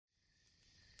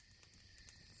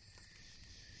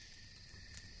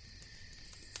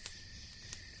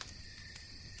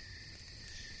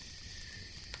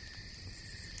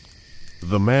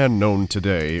The man known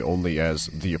today only as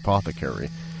the Apothecary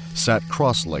sat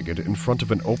cross-legged in front of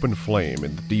an open flame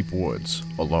in the deep woods,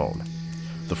 alone.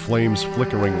 The flame's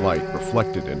flickering light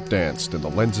reflected and danced in the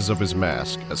lenses of his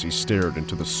mask as he stared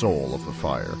into the soul of the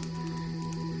fire.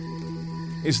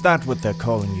 Is that what they're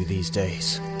calling you these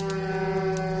days?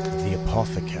 The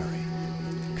Apothecary.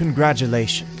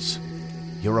 Congratulations.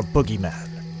 You're a boogeyman.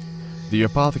 The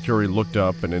Apothecary looked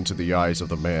up and into the eyes of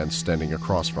the man standing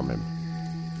across from him.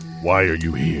 Why are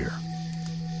you here?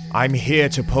 I'm here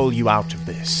to pull you out of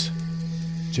this.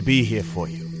 To be here for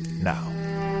you, now.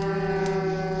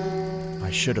 I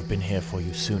should have been here for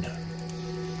you sooner.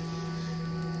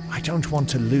 I don't want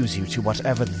to lose you to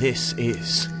whatever this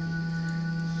is.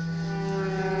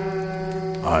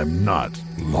 I'm not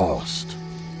lost.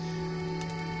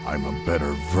 I'm a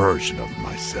better version of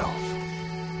myself.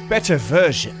 Better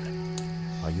version?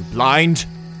 Are you blind?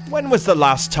 When was the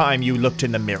last time you looked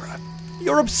in the mirror?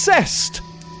 You're obsessed!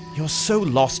 You're so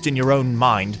lost in your own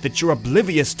mind that you're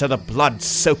oblivious to the blood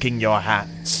soaking your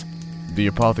hands. The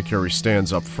Apothecary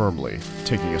stands up firmly,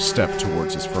 taking a step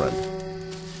towards his friend.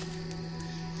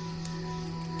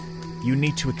 You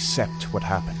need to accept what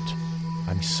happened.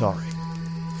 I'm sorry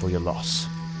for your loss.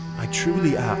 I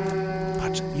truly am.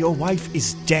 But your wife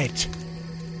is dead.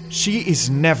 She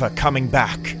is never coming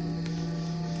back.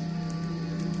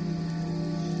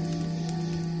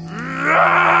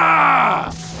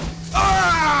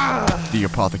 The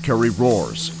Apothecary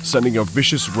roars, sending a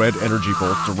vicious red energy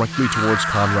bolt directly towards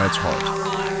Conrad's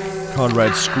heart.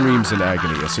 Conrad screams in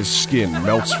agony as his skin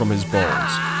melts from his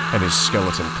bones, and his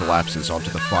skeleton collapses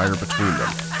onto the fire between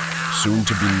them, soon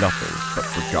to be nothing but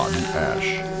forgotten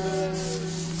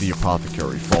ash. The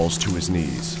Apothecary falls to his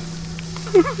knees.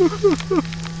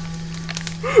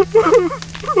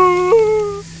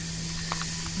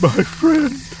 My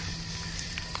friend.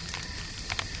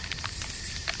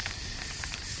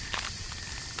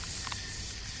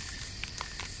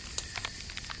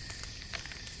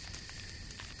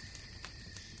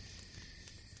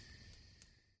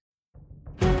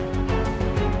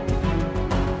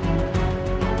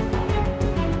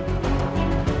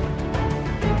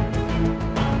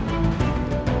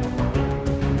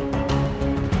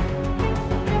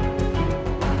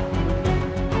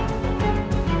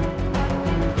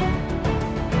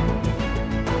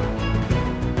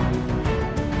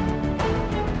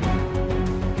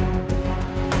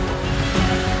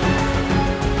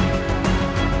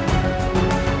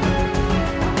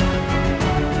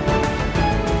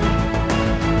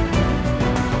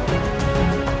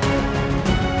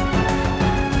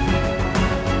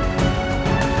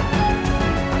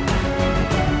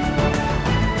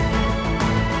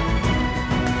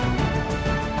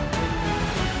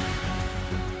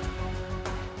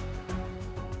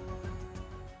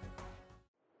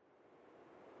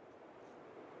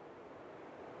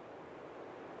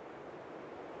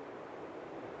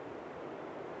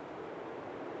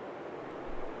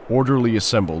 Orderly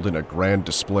assembled in a grand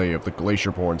display of the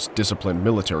Glacierborn's disciplined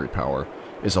military power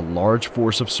is a large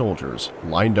force of soldiers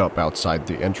lined up outside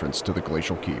the entrance to the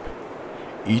glacial keep.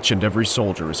 Each and every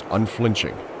soldier is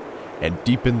unflinching, and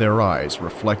deep in their eyes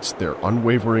reflects their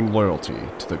unwavering loyalty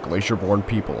to the Glacierborn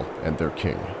people and their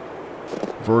king.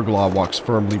 Verglaw walks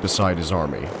firmly beside his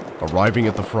army, arriving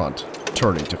at the front,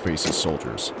 turning to face his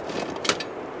soldiers.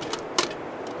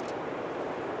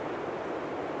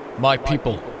 My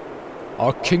people,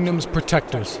 our kingdom's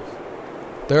protectors,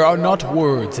 there are not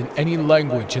words in any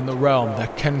language in the realm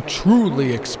that can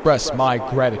truly express my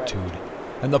gratitude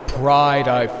and the pride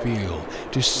I feel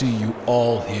to see you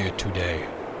all here today.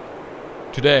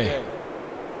 Today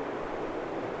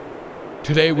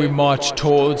we march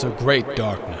towards a great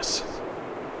darkness.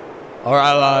 Our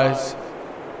allies,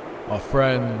 our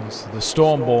friends, the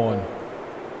Stormborn,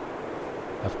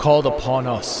 have called upon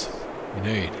us in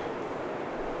aid.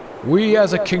 We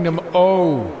as a kingdom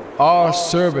owe our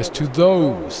service to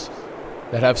those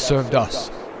that have served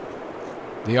us.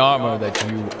 The armor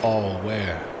that you all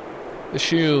wear, the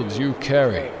shields you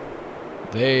carry,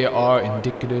 they are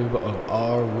indicative of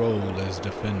our role as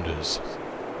defenders.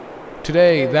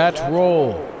 Today, that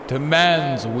role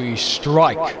demands we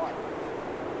strike.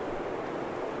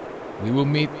 We will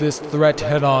meet this threat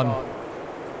head-on.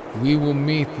 We will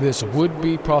meet this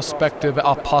would-be prospective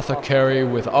apothecary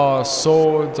with our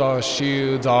swords, our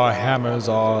shields, our hammers,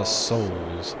 our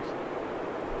souls.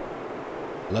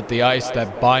 Let the ice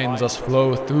that binds us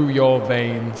flow through your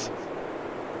veins.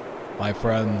 My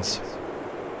friends,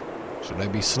 should I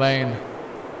be slain,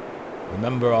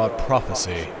 remember our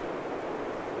prophecy.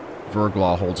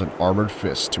 Verglaw holds an armored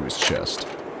fist to his chest.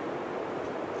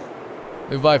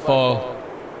 If I fall,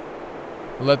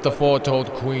 Let the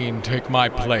foretold queen take my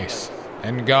place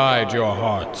and guide your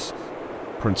hearts.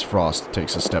 Prince Frost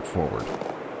takes a step forward.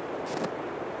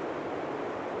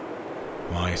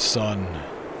 My son,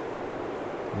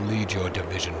 lead your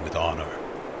division with honor.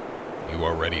 You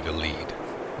are ready to lead.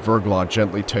 Verglaw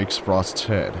gently takes Frost's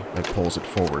head and pulls it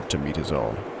forward to meet his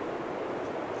own.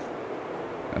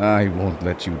 I won't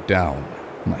let you down,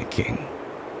 my king.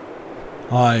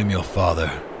 I am your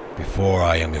father before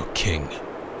I am your king.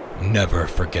 Never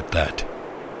forget that.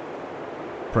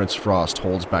 Prince Frost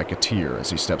holds back a tear as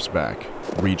he steps back,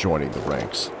 rejoining the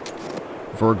ranks.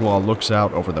 Verglaw looks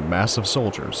out over the mass of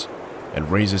soldiers and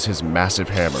raises his massive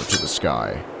hammer to the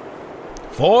sky.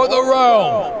 For the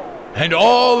realm and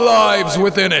all lives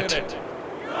within it.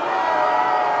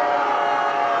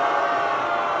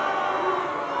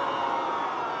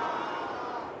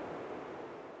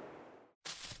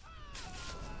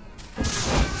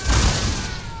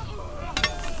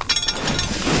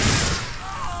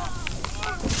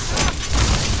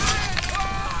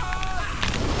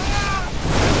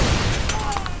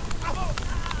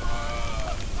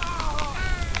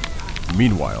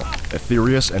 Meanwhile,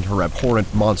 Aetherius and her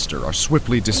abhorrent monster are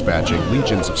swiftly dispatching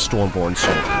legions of Stormborn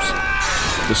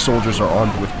soldiers. The soldiers are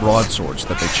armed with broadswords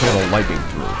that they channel lightning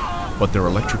through, but their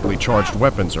electrically charged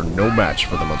weapons are no match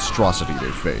for the monstrosity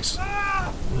they face.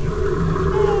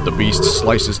 The beast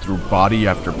slices through body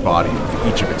after body with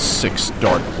each of its 6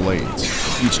 dark blades,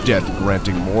 each death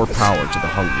granting more power to the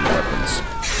hungry weapons.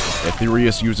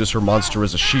 Aetherius uses her monster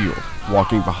as a shield,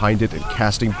 walking behind it and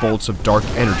casting bolts of dark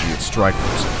energy at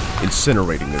strikers,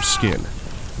 incinerating their skin,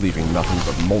 leaving nothing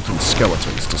but molten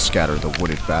skeletons to scatter the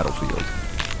wooded battlefield.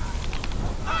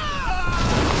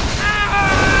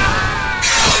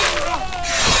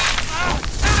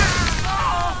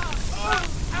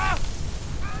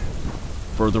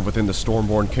 Further within the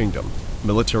Stormborn Kingdom,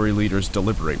 military leaders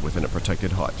deliberate within a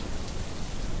protected hut.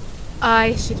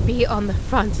 I should be on the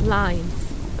front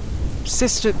lines.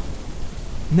 Sister,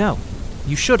 no,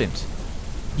 you shouldn't.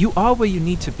 You are where you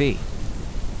need to be.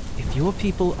 If your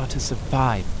people are to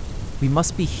survive, we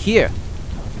must be here,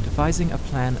 devising a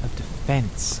plan of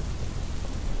defense.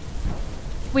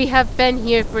 We have been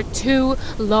here for too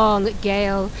long,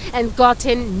 Gale, and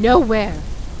gotten nowhere.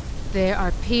 There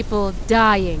are people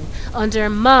dying under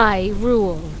my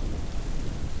rule.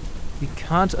 We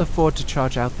can't afford to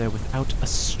charge out there without a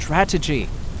strategy.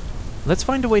 Let's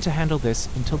find a way to handle this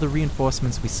until the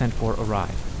reinforcements we sent for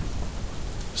arrive.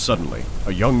 Suddenly,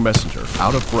 a young messenger,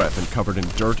 out of breath and covered in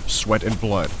dirt, sweat, and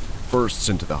blood, bursts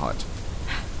into the hut.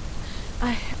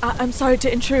 I'm sorry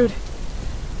to intrude.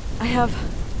 I have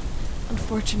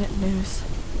unfortunate news.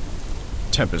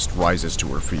 Tempest rises to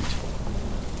her feet.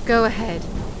 Go ahead.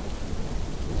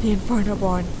 The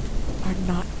Infernoborn are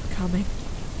not coming.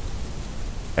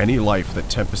 Any life that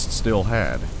Tempest still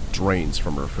had drains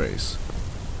from her face.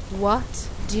 What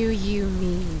do you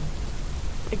mean?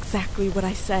 Exactly what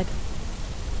I said.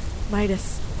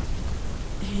 Midas,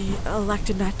 he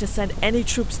elected not to send any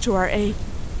troops to our aid.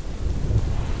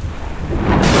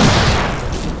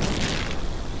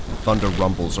 Thunder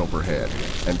rumbles overhead,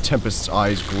 and Tempest's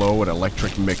eyes glow an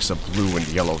electric mix of blue and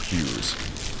yellow hues.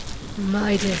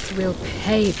 Midas will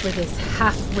pay for this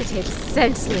half-witted,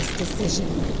 senseless decision.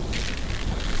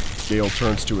 Gale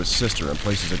turns to his sister and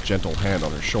places a gentle hand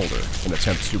on her shoulder in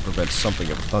attempts to prevent something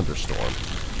of a thunderstorm.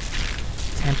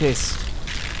 Tempest,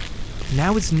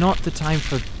 now is not the time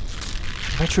for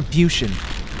retribution.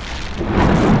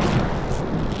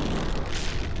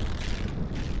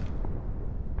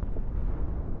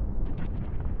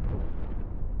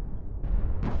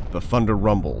 The thunder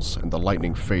rumbles and the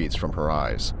lightning fades from her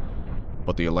eyes,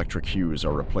 but the electric hues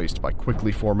are replaced by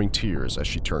quickly forming tears as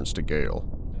she turns to Gale.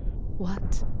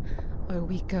 What are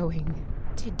we going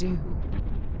to do?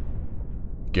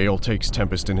 Gale takes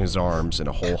Tempest in his arms in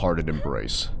a wholehearted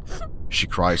embrace. She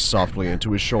cries softly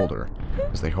into his shoulder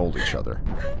as they hold each other,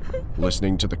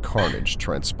 listening to the carnage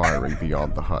transpiring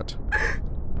beyond the hut.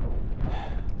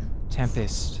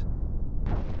 Tempest,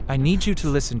 I need you to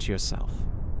listen to yourself.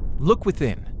 Look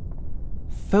within.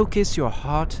 Focus your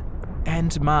heart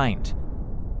and mind.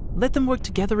 Let them work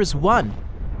together as one.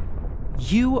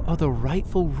 You are the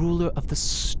rightful ruler of the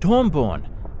Stormborn.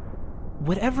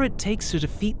 Whatever it takes to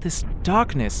defeat this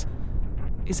darkness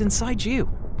is inside you.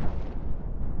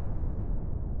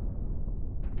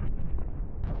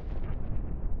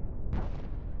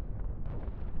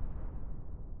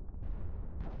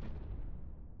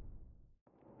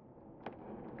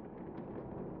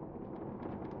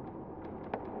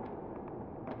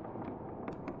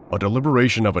 A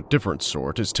deliberation of a different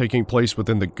sort is taking place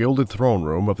within the gilded throne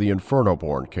room of the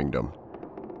Infernoborn Kingdom.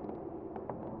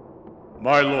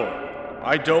 My lord,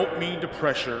 I don't mean to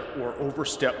pressure or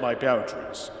overstep my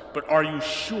boundaries, but are you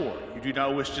sure you do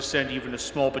not wish to send even a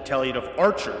small battalion of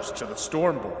archers to the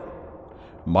Stormborn?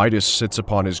 Midas sits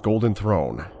upon his golden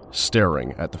throne,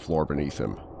 staring at the floor beneath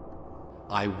him.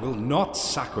 I will not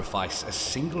sacrifice a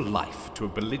single life to a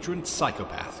belligerent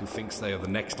psychopath who thinks they are the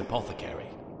next apothecary.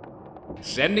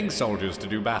 Sending soldiers to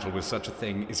do battle with such a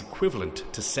thing is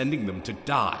equivalent to sending them to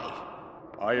die.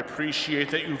 I appreciate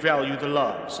that you value the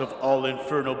lives of all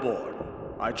Infernal Born.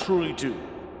 I truly do.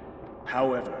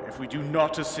 However, if we do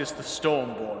not assist the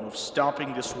Stormborn with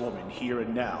stopping this woman here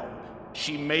and now,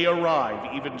 she may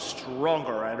arrive even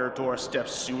stronger at her doorstep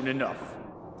soon enough.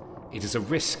 It is a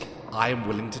risk I am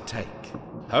willing to take.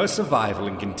 Her survival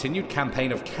and continued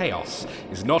campaign of chaos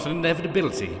is not an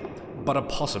inevitability, but a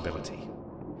possibility.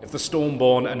 If the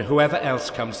Stormborn and whoever else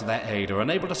comes to their aid are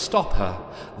unable to stop her,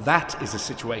 that is a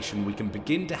situation we can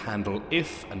begin to handle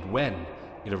if and when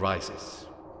it arises.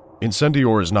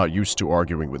 Incendior is not used to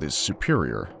arguing with his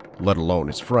superior, let alone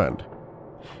his friend.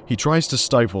 He tries to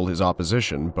stifle his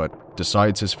opposition, but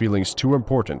decides his feelings too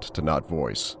important to not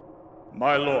voice.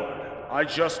 My lord, I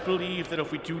just believe that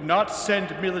if we do not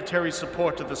send military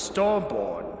support to the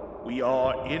Stormborn, we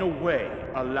are, in a way,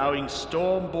 allowing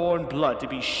Stormborn blood to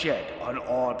be shed on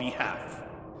our behalf.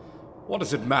 What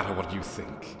does it matter what you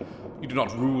think? You do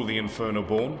not rule the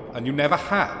Infernoborn, and you never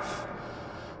have.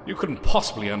 You couldn't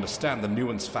possibly understand the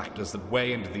nuance factors that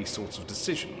weigh into these sorts of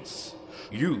decisions.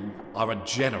 You are a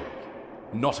general,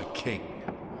 not a king.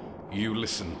 You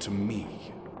listen to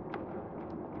me.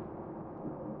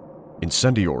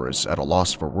 Incendior is at a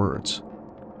loss for words.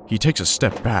 He takes a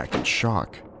step back in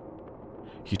shock.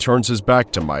 He turns his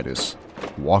back to Midas,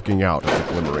 walking out of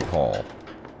the glimmering hall.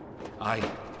 I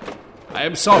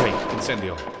am sorry,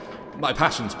 Incendior. My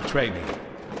passions betray me.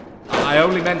 I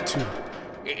only meant to...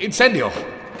 Incendior!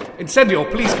 Incendior,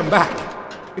 please come back!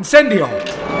 Incendior!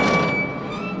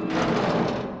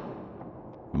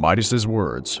 Midas's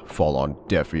words fall on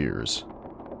deaf ears.